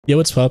Yo,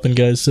 what's poppin'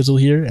 guys, Sizzle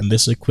here, and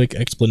this is a quick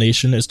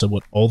explanation as to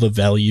what all the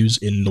values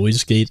in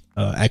noise gate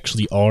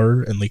actually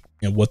are,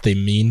 and what they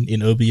mean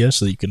in OBS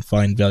so that you can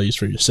find values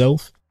for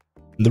yourself.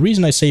 And the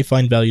reason I say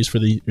find values for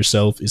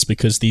yourself is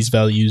because these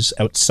values,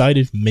 outside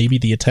of maybe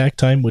the attack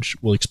time, which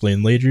we'll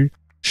explain later,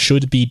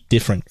 should be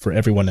different for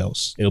everyone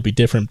else. It'll be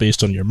different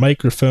based on your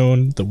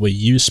microphone, the way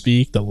you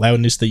speak, the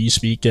loudness that you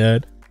speak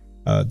at,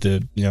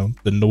 the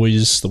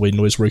noise, the way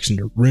noise works in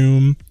your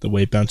room, the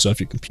way it bounces off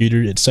your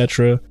computer,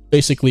 etc.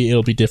 Basically,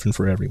 it'll be different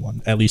for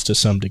everyone, at least to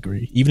some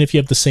degree. Even if you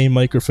have the same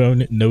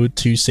microphone, no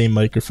two same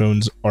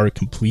microphones are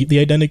completely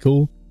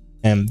identical,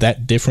 and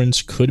that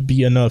difference could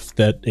be enough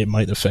that it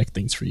might affect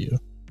things for you.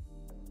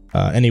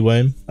 Anyway,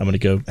 I'm going to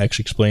go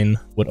actually explain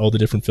what all the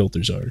different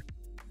filters are.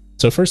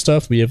 So first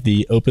off, we have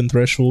the open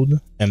threshold,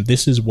 and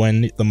this is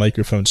when the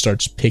microphone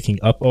starts picking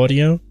up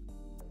audio,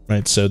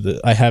 right? So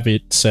I have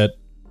it set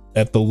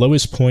at the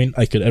lowest point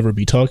I could ever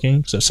be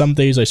talking. So some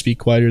days I speak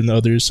quieter than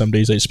others, some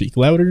days I speak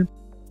louder.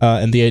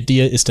 And the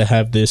idea is to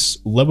have this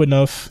low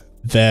enough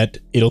that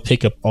it'll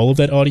pick up all of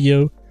that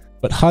audio,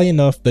 but high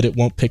enough that it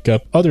won't pick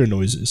up other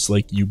noises,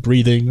 like you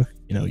breathing,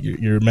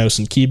 your mouse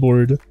and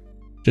keyboard,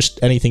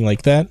 just anything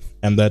like that.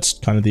 And that's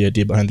kind of the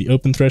idea behind the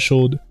open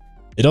threshold.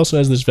 It also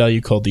has this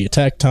value called the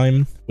attack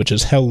time, which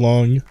is how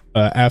long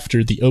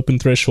after the open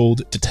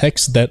threshold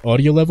detects that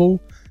audio level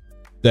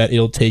that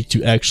it'll take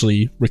to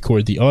actually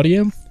record the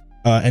audio.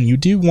 And you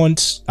do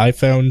want, I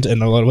found,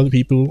 and a lot of other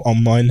people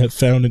online have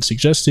found and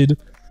suggested,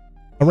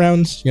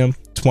 around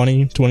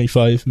 20-25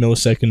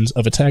 milliseconds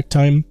of attack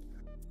time.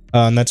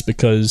 And that's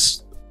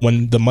because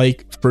when the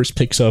mic first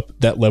picks up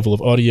that level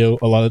of audio,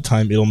 a lot of the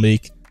time it'll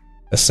make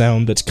a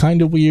sound that's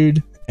kind of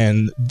weird,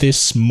 and this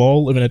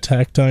small of an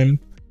attack time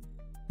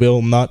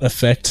will not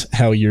affect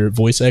how your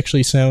voice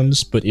actually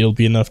sounds, but it'll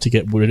be enough to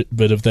get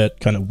rid of that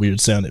kind of weird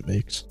sound it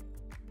makes.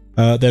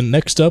 Then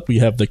next up, we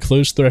have the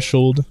close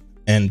threshold,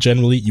 and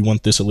generally you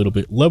want this a little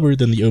bit lower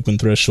than the open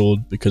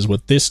threshold, because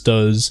what this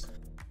does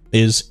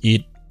is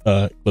it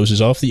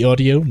closes off the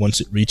audio once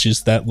it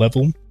reaches that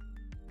level,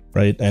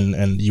 right?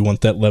 And you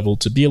want that level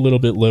to be a little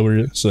bit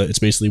lower, so that it's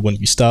basically when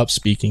you stop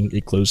speaking,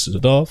 it closes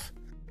it off.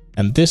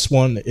 And this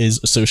one is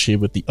associated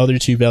with the other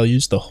two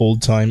values, the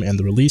hold time and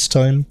the release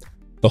time.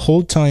 The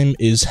hold time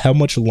is how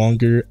much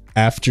longer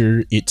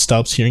after it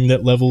stops hearing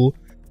that level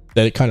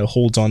that it kind of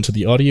holds on to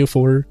the audio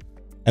for,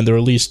 and the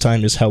release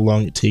time is how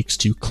long it takes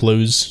to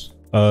close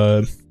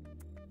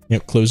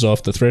close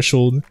off the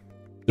threshold.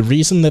 The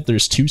reason that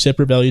there's two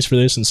separate values for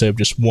this instead of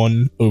just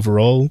one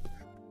overall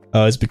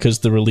is because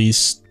the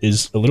release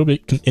is a little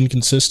bit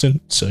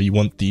inconsistent. So you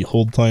want the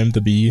hold time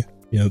to be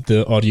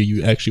the audio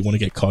you actually want to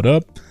get caught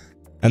up.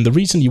 And the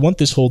reason you want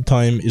this hold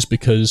time is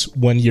because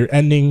when you're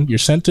ending your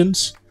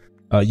sentence,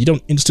 you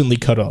don't instantly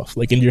cut off.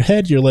 Like in your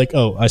head, you're like,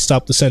 oh, I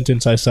stopped the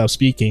sentence, I stopped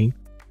speaking.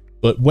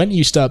 But when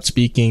you stop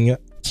speaking,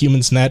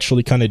 humans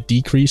naturally kind of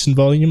decrease in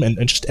volume, and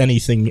just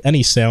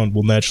any sound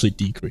will naturally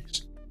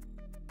decrease.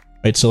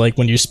 Right, so like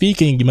when you're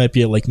speaking, you might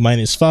be at like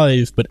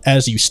 -5, but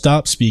as you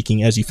stop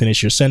speaking, as you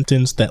finish your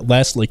sentence, that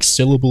last like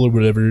syllable or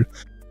whatever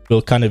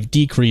will kind of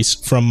decrease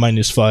from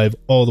 -5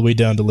 all the way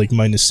down to like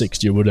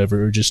 -60 or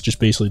whatever, or just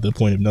basically the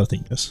point of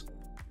nothingness.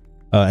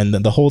 And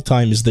then the whole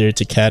time is there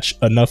to catch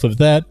enough of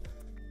that,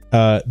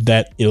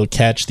 that it'll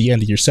catch the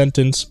end of your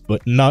sentence,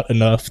 but not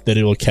enough that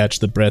it'll catch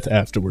the breath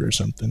afterward or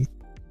something.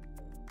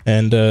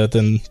 And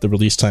then the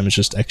release time is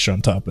just extra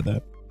on top of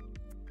that.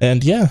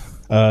 And yeah,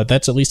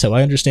 that's at least how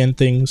I understand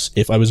things.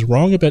 If I was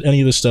wrong about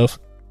any of this stuff,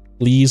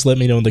 please let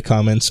me know in the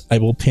comments. I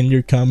will pin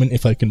your comment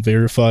if I can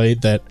verify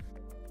that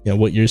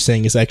what you're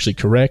saying is actually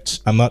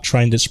correct. I'm not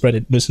trying to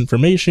spread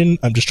misinformation,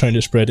 I'm just trying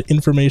to spread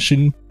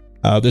information.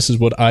 This is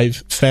what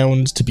I've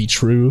found to be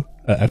true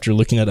after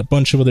looking at a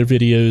bunch of other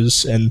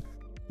videos, and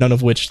none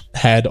of which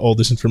had all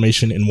this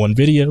information in one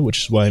video,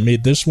 which is why I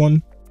made this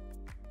one.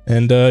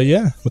 And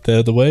yeah, with that out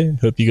of the way,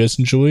 hope you guys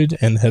enjoyed,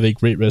 and have a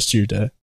great rest of your day.